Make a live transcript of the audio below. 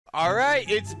All right,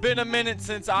 it's been a minute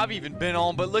since I've even been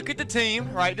on, but look at the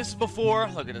team, right? This is before,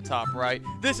 look at the top right.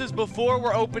 This is before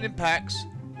we're opening packs,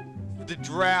 the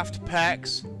draft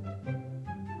packs,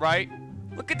 right?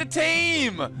 Look at the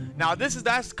team. Now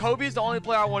that's Kobe's the only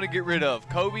player I want to get rid of.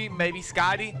 Kobe, maybe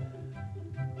Scotty.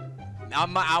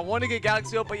 I want to get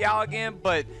Galaxy Opal Yao again,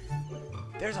 but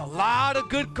there's a lot of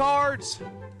good cards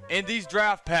in these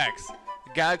draft packs.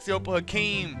 Galaxy Opal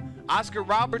Hakeem. Oscar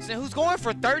Robertson, who's going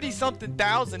for 30-something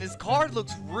thousand. His card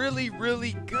looks really,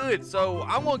 really good. So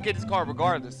I'm going to get his card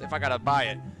regardless if I got to buy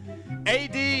it.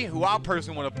 AD, who I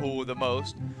personally want to pull the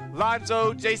most.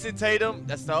 Lonzo, Jayson Tatum.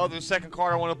 That's the other second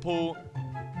card I want to pull.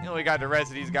 You know, we got the rest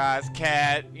of these guys.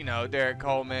 Cat, you know, Derrick,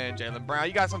 Coleman, Jaylen Brown.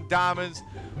 You got some diamonds.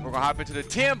 We're going to hop into the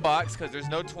 10 box because there's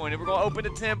no 20. We're going to open the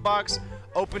 10 box.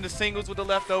 Open the singles with the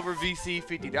leftover VC.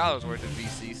 $50 worth of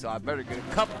VC. So I better get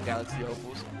a couple Galaxy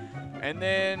Opals. And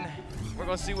then we're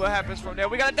going to see what happens from there.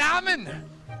 We got a diamond.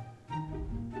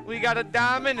 We got a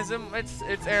diamond.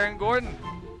 It's Aaron Gordon.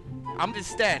 I'm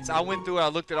just stats. I went through it. I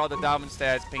looked at all the diamond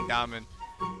stats. Pink diamond.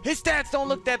 His stats don't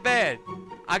look that bad.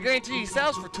 I guarantee he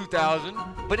sells for 2,000,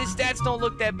 but his stats don't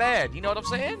look that bad. You know what I'm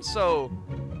saying? So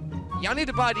y'all need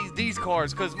to buy these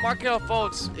cards because Markelle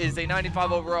Fultz is a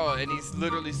 95 overall and he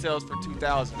literally sells for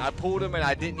 2,000. I pulled him and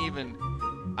I didn't even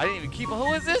keep him.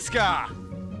 Who is this guy?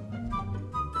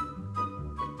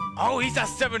 Oh, he's a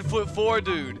 7'4"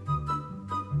 dude.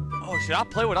 Oh, should I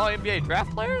play with all NBA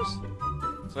draft players?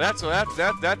 So that's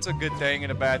a good thing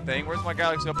and a bad thing. Where's my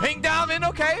Galaxy? A pink diamond,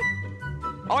 okay.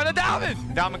 Oh, and a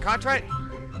diamond. Diamond contract.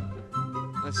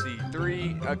 Let's see,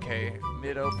 3. Okay,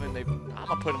 mid open. I'm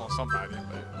gonna put him on somebody.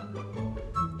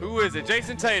 But who is it?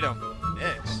 Jayson Tatum.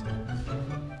 Yes.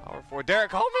 Power 4. Derrick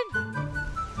Coleman.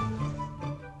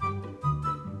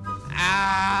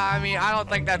 I mean, I don't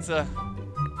think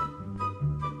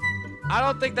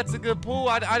that's a good pull.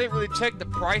 I didn't really check the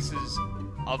prices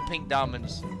of pink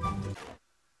diamonds.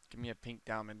 Give me a pink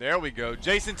diamond. There we go.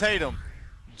 Jayson Tatum.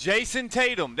 Jayson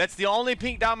Tatum. That's the only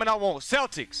pink diamond I want.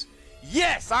 Celtics.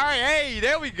 Yes. All right. Hey,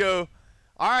 there we go.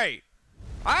 All right.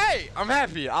 All right. I'm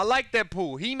happy. I like that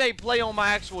pull. He may play on my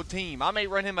actual team. I may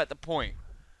run him at the point.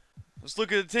 Let's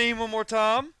look at the team one more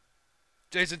time.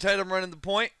 Jayson Tatum running the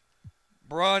point.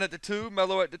 Bron at the 2.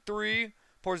 Melo at the 3.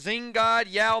 Porzingis,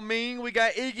 Yao Ming. We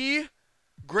got Iggy.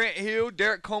 Grant Hill.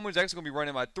 Derrick Coleman's actually going to be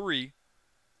running my 3.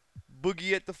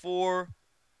 Boogie at the 4.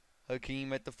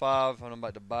 Hakeem at the 5. I'm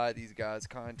about to buy these guys'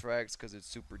 contracts because it's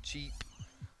super cheap.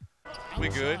 We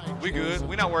good. We good.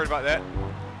 We not worried about that.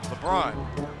 LeBron.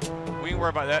 We ain't worried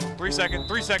about that. 3 seconds.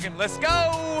 3 seconds. Let's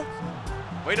go.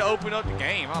 Way to open up the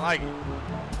game. I like it.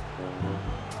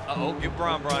 Uh-oh. Give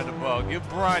Bron the ball. Give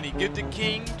Bronny. Give the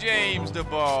King James the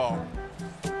ball.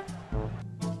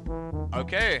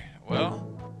 Okay. Well,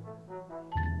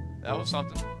 that was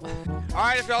something. All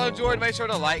right. If y'all enjoyed, make sure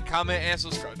to like, comment, and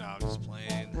subscribe. No, I'm just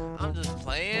playing. I'm just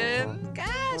playing.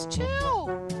 Guys, chill.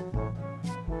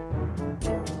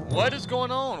 What is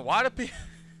going on? Why do people...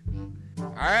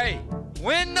 All right.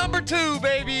 Win number 2,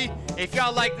 baby. If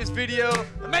y'all like this video,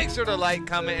 make sure to like,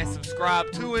 comment, and subscribe.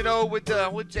 2-0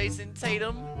 with Jayson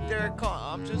Tatum. Derrick,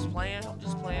 I'm just playing. I'm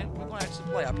just playing. We're going to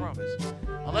actually play, I promise.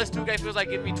 Unless 2K feels like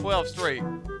giving me 12 straight.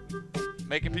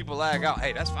 Making people lag out.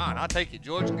 Hey, that's fine. I'll take it.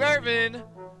 George Gervin.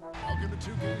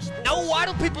 No, why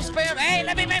do people spam? Hey,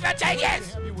 let me make my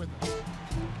changes.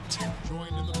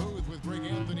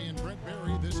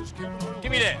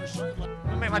 Give me that.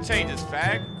 Let me make my changes,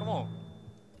 fag. Come on.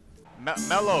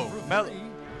 Melo,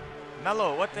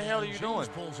 what the hell are you doing?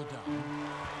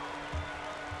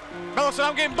 Melo said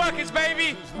I'm getting buckets,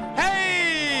 baby.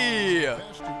 Hey!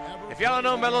 If y'all don't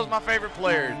know, Melo's my favorite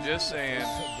player. Just saying.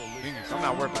 I'm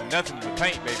not worried about nothing in the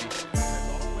paint, baby.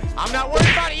 I'm not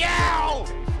worried about it. Yao!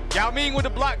 Yao Ming with the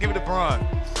block. Give it to Bron.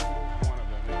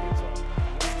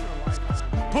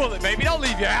 Pull it, baby. Don't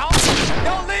leave you out.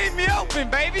 Don't leave me open,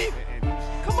 baby.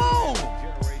 Come on.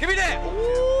 Give me that.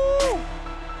 Ooh.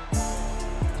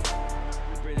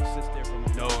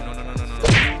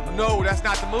 No, that's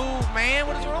not the move, man.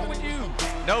 What is wrong with you?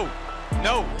 No,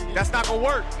 that's not gonna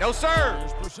work. No, sir.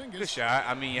 Good shot.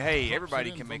 I mean, hey,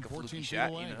 everybody can make a fluky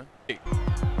shot, you know.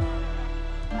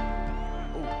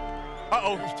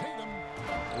 Uh-oh.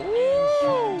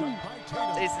 Ooh.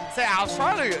 I was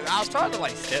trying to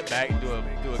like step back and do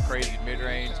a crazy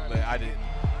mid-range, but I didn't.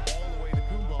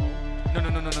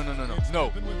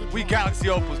 No. We Galaxy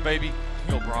Opals, baby.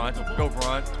 Go Bron. Go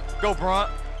Bron. Go Bron.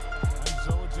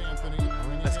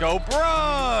 Let's go Bron.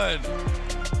 I don't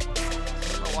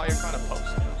know why you're trying to post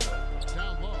it.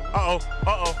 Uh-oh.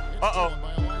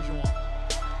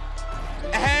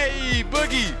 Hey,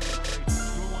 Boogie.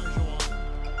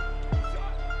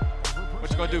 What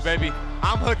you gonna do, baby?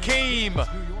 I'm Hakeem.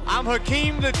 I'm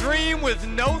Hakeem the Dream with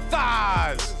no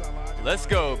thighs. Let's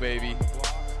go, baby.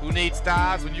 Who needs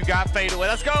thighs when you got fadeaway?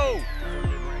 Let's go.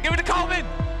 Give it to Coleman.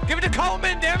 Give it to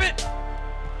Coleman, damn it.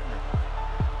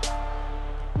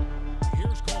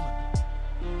 Here's Coleman.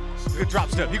 Good drop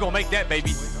step. He gonna make that,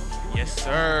 baby. Yes,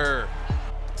 sir.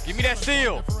 Give me that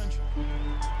steal.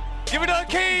 Give it to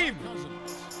Hakeem.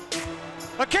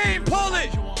 Hakeem, pull it.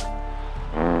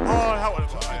 Oh,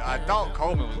 I thought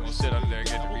Coleman was gonna sit under there and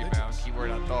get the rebound.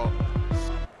 Keyword, I thought.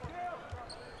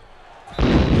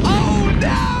 Oh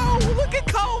no! Look at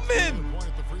Coleman.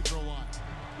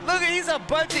 Look, he's a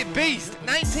budget beast.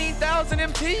 19,000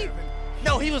 MT.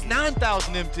 No, he was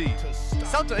 9,000 MT.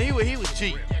 Something he was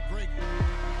cheap.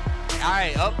 All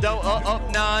right, up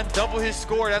 9, double his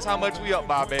score. That's how much we up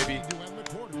by, baby.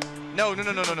 No.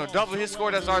 Double his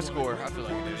score. That's our score. I feel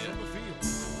like it is.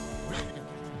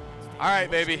 All right,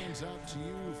 baby.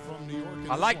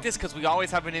 I like this because we always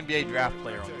have an NBA draft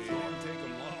player on the floor.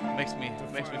 Makes me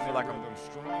feel like I'm.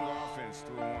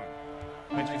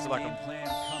 Makes me feel like I'm.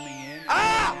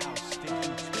 Ah!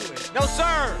 No,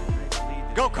 sir.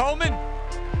 Go, Coleman.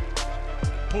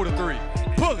 Pull the three.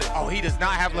 Pull it. Oh, he does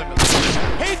not have limitless.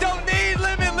 He don't need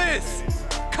limitless.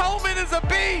 Coleman is a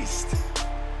beast.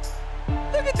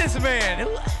 Look at this man.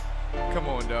 Come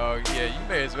on, dog. Yeah, you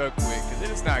may as well quit because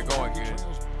it is not going good.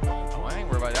 Oh, I ain't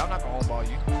worried about that. I'm not going to homeball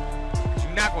you. But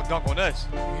you're not going to dunk on us.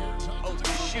 Oh,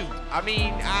 shoot. I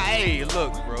mean, hey,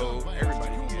 look, bro.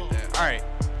 Everybody can get that. All right.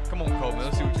 Come on, Coleman.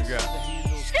 Let's see what you got.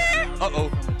 Uh-oh.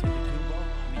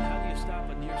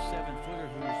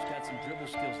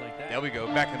 There we go.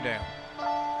 Back him down.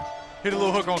 Hit a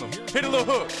little hook on him. Hit a little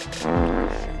hook.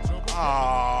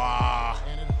 Ah.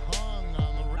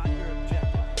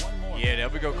 Yeah, there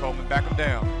we go, Coleman. Back him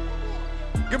down.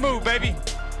 Good move, baby.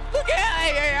 Look at,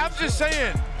 hey, I'm just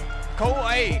saying.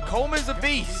 Coleman's a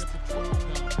beast.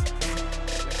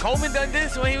 If Coleman done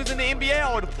this when he was in the NBA,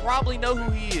 I would probably know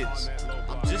who he is.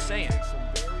 I'm just saying.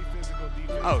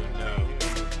 Oh, no.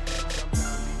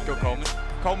 Go, Coleman.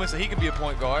 Coleman said he can be a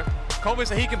point guard. Coleman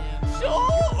said he can.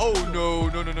 Oh no.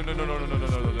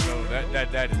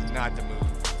 That is not the move.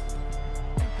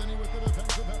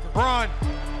 Bron.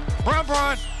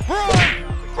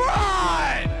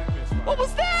 What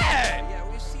was that? Yeah,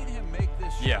 we've seen him make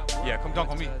this shot. Yeah. Come dunk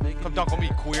on me. Come dunk on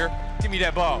me, queer. Give me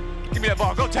that ball. Give me that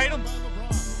ball. Go, Tatum.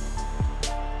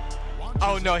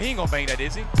 Oh no, he ain't gonna bang that,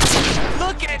 is he?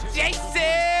 Look at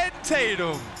Jayson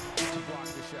Tatum.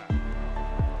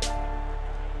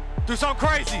 Do something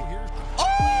crazy.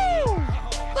 Oh!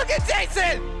 Look at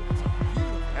Jayson!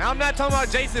 And I'm not talking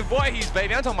about Jason Voorhees,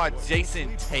 baby. I'm talking about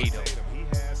Jayson Tatum.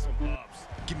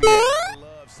 Give me that.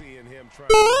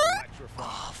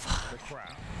 Oh, fuck.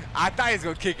 I thought he was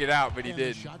going to kick it out, but he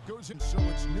didn't. He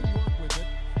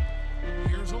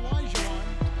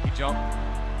jumped.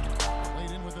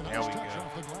 There we go.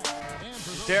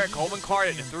 Derrick Coleman card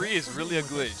at the 3 is really a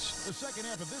glitch. The second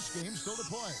half of this game still to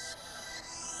play.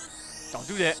 Don't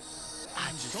do that.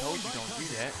 I just told you don't do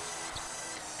that.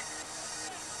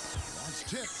 That's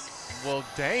tipped. Well,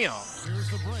 damn. Here's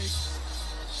the break.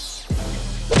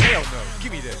 Hell no.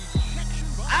 Give me that.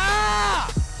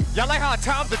 Ah! Y'all like how I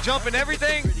timed the jump and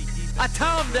everything? I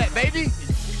timed that, baby.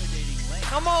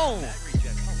 Come on. No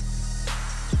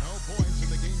points in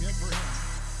the game yet for him.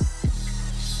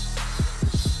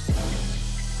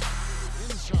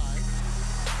 Inside.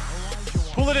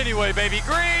 Pull it anyway, baby.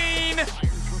 Green.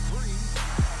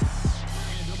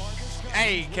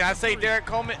 Hey, can I say Derrick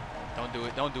Coleman? Don't do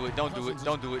it. Don't do it. Don't do it.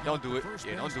 Don't do it. Don't do it.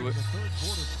 Yeah, don't do it. We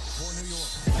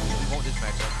want this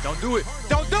matchup. Don't do it.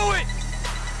 Don't do it.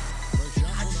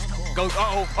 Go.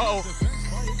 Uh-oh.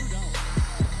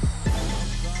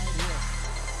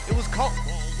 It was Cole.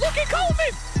 Look at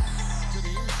Coleman.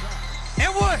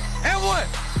 And what?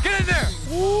 Get in there.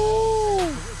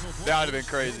 Woo. That would have been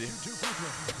crazy.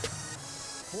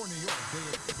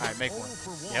 All right, make one.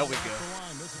 There we go.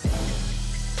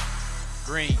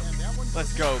 Green.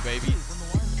 Let's go, baby.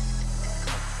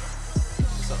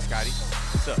 What's up, Scotty?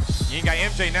 What's up? You ain't got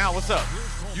MJ now. What's up?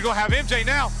 You don't have MJ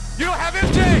now. You don't have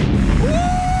MJ. Woo!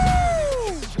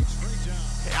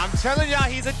 Hey, I'm telling y'all,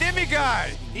 he's a demigod.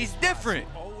 He's different.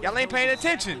 Y'all ain't paying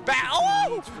attention.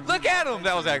 Oh, look at him.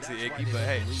 That was actually icky, but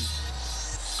hey.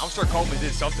 I'm sure Coleman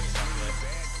did something.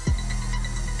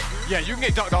 Yeah, you can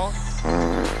get dunked on.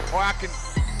 Or I can.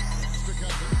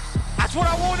 That's what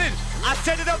I wanted. I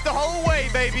set it up the whole way,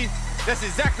 baby. That's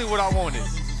exactly what I wanted.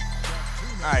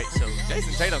 All right, so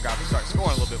Jayson Tatum got to start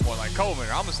scoring a little bit more like Coleman.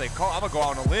 I'm gonna go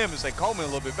out on a limb and say Coleman a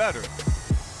little bit better.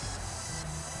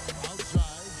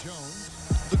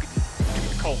 Look at this. Give it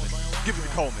to Coleman. Give it to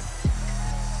Coleman.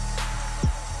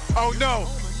 Oh no!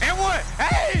 And what?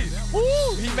 Hey!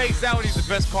 Woo! He makes out he's the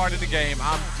best card in the game.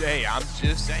 I'm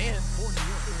just saying.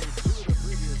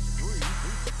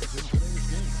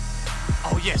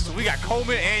 Oh yes, so we got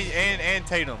Coleman and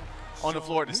Tatum on the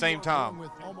floor at the same time.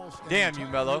 Damn you,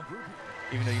 Melo.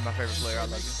 Even though you're my favorite player, I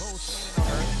love you.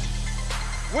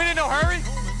 Win in no hurry.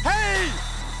 Hey!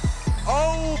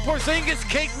 Oh, Porzingis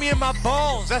kicked me in my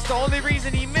balls. That's the only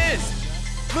reason he missed.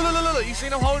 Look. You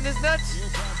seen him holding his nuts?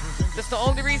 That's the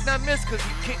only reason I missed, because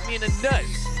he kicked me in the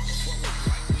nuts.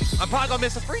 I'm probably going to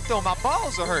miss a free throw. My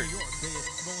balls are hurting.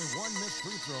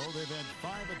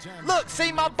 Look,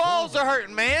 see, my balls are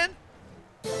hurting, man.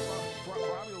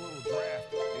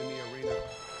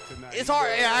 It's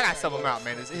hard. Yeah, I got to sub him out,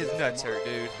 man. His nuts hurt,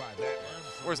 dude.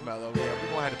 Where's Melo? Yeah, we're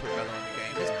going to have to put Melo in the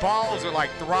game. His balls are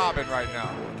like throbbing right now.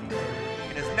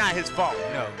 And it's not his fault.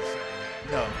 No.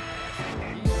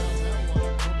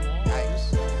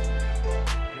 Nice.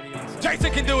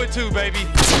 Jayson can do it too, baby.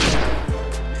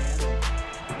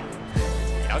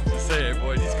 I'm just saying,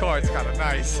 boy, these cards kind of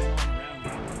nice.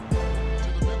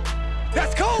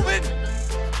 That's Coleman.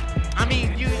 I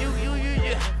mean,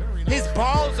 his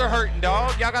balls are hurting,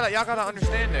 dog. Y'all gotta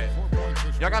understand that.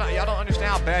 Y'all don't understand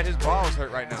how bad his balls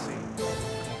hurt right now.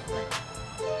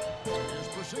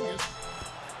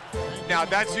 Now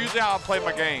that's usually how I play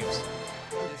my games.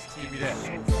 Give me that.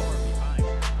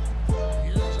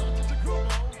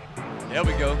 There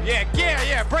we go.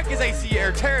 Yeah. Break his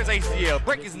ACL, tear his ACL,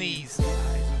 break his knees.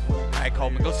 All right,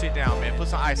 Coleman, go sit down, man. Put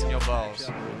some ice on your balls.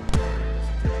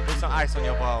 Put some ice on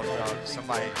your balls, dog.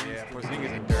 Somebody, yeah. Porzingis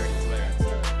is a dirty player.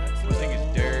 Porzingis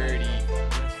is dirty.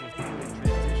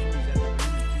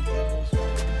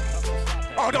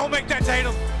 Oh, don't make that,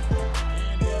 Tatum.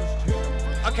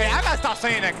 Okay, I gotta stop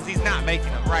saying that because he's not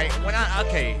making them, right?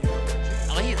 Okay.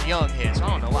 I mean, he's a young hit, so I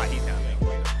don't know why he's not making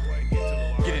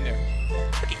them. Get in there.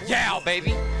 Look at Yao,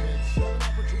 baby.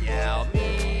 Yao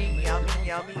me.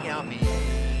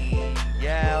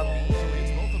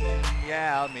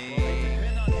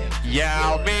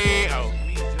 Oh.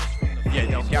 Yeah,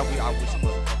 no, Yao me. I wish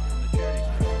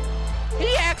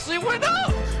he actually went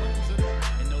up.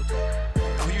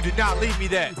 Oh, you did not leave me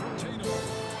that.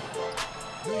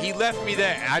 He left me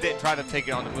that, and I didn't try to take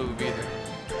it on the move either.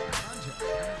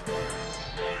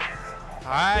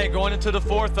 All right, going into the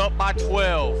fourth, up by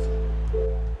 12.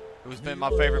 Who's been my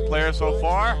favorite player so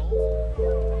far?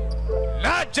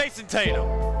 Not Jayson Tatum.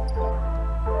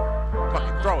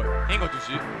 Fucking throw it. He ain't gonna do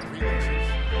shit.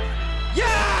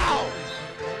 Yeah!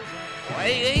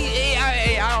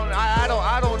 Hey,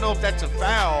 I don't know if that's a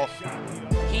foul.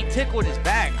 He tickled his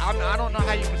back. I don't know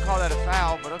how you can call that a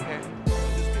foul, but okay.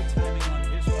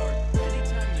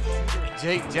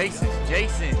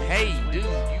 Jayson, hey, dude,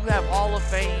 you have Hall of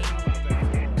Fame.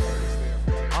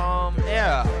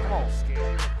 Yeah, come on.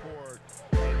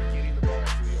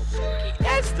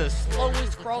 That's the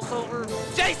slowest crossover.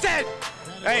 Jayson!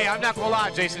 Hey, I'm not gonna lie,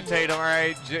 Jayson Tatum, all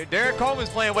right? Derrick Coleman's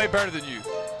playing way better than you.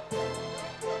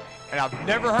 And I've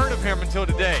never heard of him until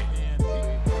today.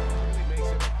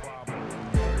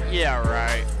 Yeah,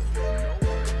 right.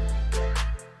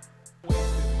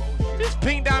 This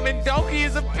pink diamond donkey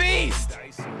is a beast.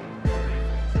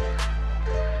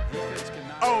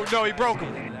 Oh, no, he broke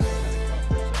him.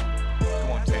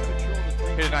 Come on, Tatum.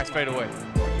 Hit a nice fadeaway.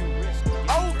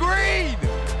 Oh, green!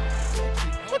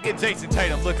 Look at Jayson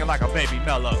Tatum looking like a baby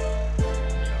Melo.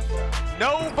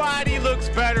 Nobody looks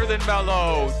better than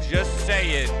Melo. Just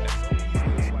saying.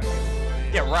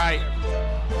 Yeah, right.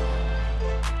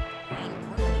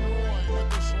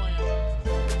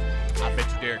 I bet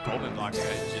you Derrick Coleman blocks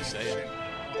that. Just saying.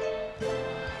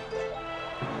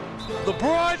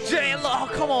 LeBron James. Oh,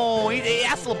 come on.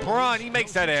 That's LeBron. He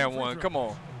makes that and one. Come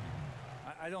on.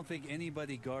 I don't think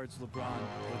anybody guards LeBron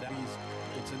without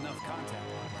it's enough contact.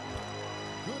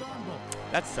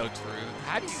 That's so true.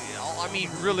 How do you? I mean,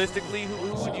 realistically,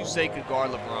 who would you say could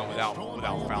guard LeBron without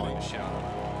fouling the shot?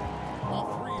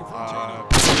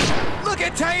 Look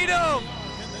at Tatum.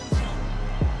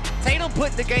 Tatum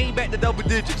put the game back to double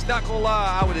digits. Not gonna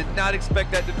lie, I would not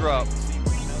expect that to drop.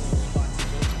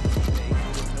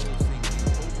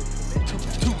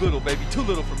 Too little, baby. Too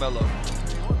little for Melo. Come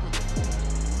on.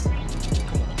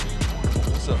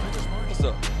 What's up? What's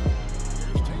up?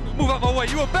 Move out my way.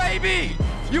 You a baby.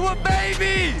 You a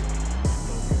baby.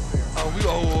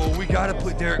 Oh, we gotta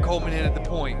put Derrick Coleman in at the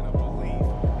point.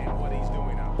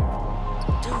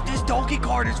 Dude, this donkey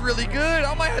card is really good.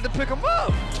 I might have to pick him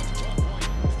up.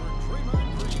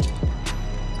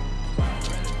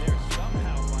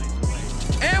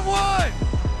 And one.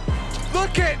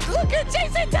 Look at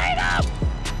Jayson Tatum.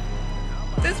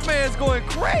 This man's going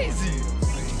crazy.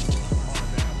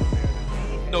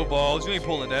 No balls. You ain't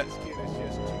pulling that.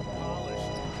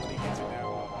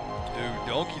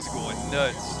 Donkey's going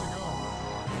nuts.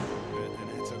 And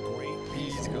it's a great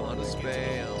piece. He's gonna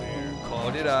spam.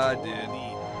 Called it, I did.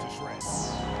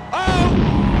 Oh!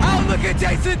 Oh, look at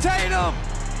Jayson Tatum!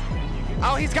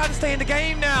 Oh, he's got to stay in the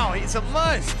game now. It's a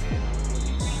must.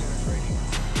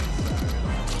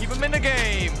 Keep him in the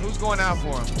game. Who's going out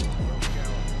for him?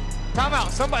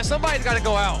 Timeout. Somebody's got to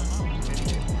go out.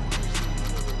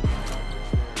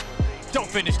 Don't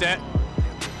finish that.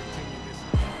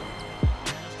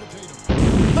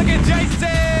 Look at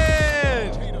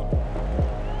Jayson!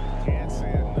 Can't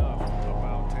say enough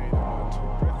about Tatum.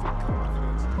 Terrific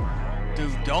confidence.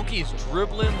 Dude, Donkey is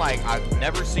dribbling like I've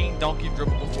never seen Donkey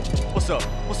dribble before. What's up?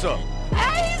 What's up?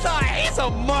 Hey, he's a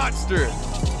monster.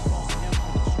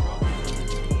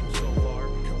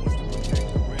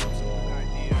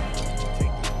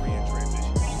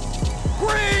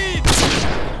 Green!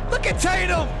 Look at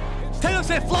Tatum! Tatum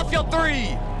said fluff your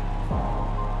three.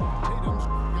 Tatum's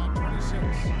got 26.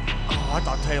 Oh, I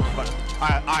thought Tatum was about to.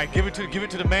 All right, give it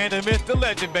to the man, the myth, the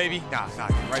legend, baby. Nah,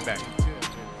 right back.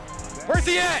 Where's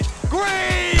he at?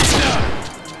 Green!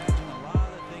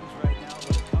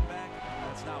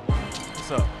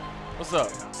 What's up? What's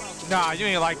up? Nah, you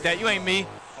ain't like that. You ain't me.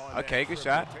 Okay, good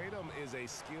shot.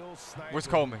 Where's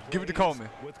Coleman? Give it to Coleman.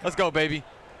 Let's go, baby.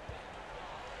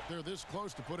 They're this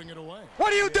close to putting it away.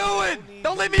 What are you doing?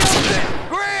 Don't leave me open.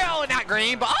 Green, oh, not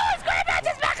green, but oh, it's green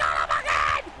matches back on. Oh my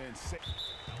God!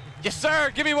 Yes,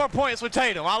 sir. Give me more points with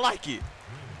Tatum. I like it.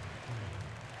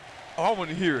 Oh, I want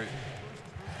to hear it.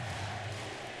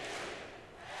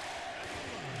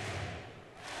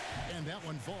 And that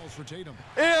one falls for Tatum.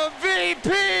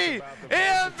 MVP!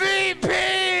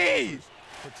 MVP!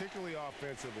 Particularly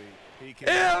offensively, he can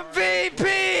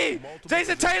MVP!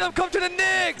 Jayson Tatum, come to the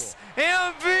Knicks!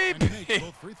 And makes MVP!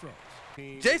 both free throws.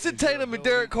 Jayson Tatum and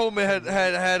Derrick Coleman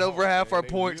had over half our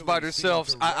points by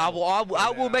themselves. I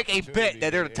will make a bet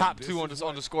that they're the top two on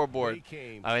the scoreboard.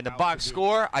 In the box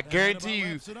score, I guarantee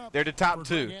you they're the top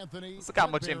two. Let's look how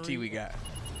much MT we got.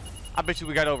 I bet you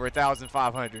we got over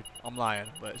 1,500. I'm lying,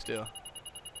 but still.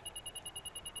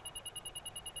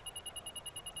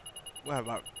 We'll have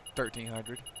about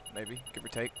 1,300, maybe, give or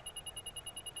take.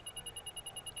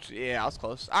 Yeah, I was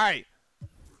close. All right.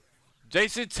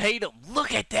 Jayson Tatum,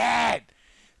 look at that.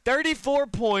 34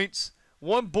 points,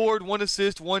 1 board, 1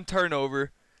 assist, 1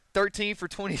 turnover, 13 for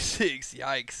 26.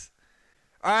 Yikes.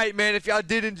 All right, man, if y'all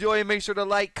did enjoy it, make sure to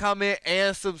like, comment,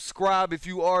 and subscribe if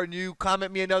you are new.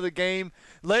 Comment me another game.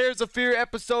 Layers of Fear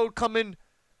episode coming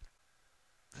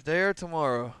today or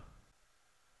tomorrow.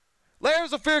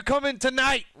 Layers of Fear coming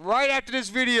tonight, right after this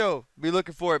video. Be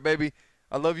looking for it, baby.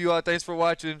 I love you all. Thanks for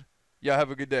watching. Y'all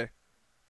have a good day.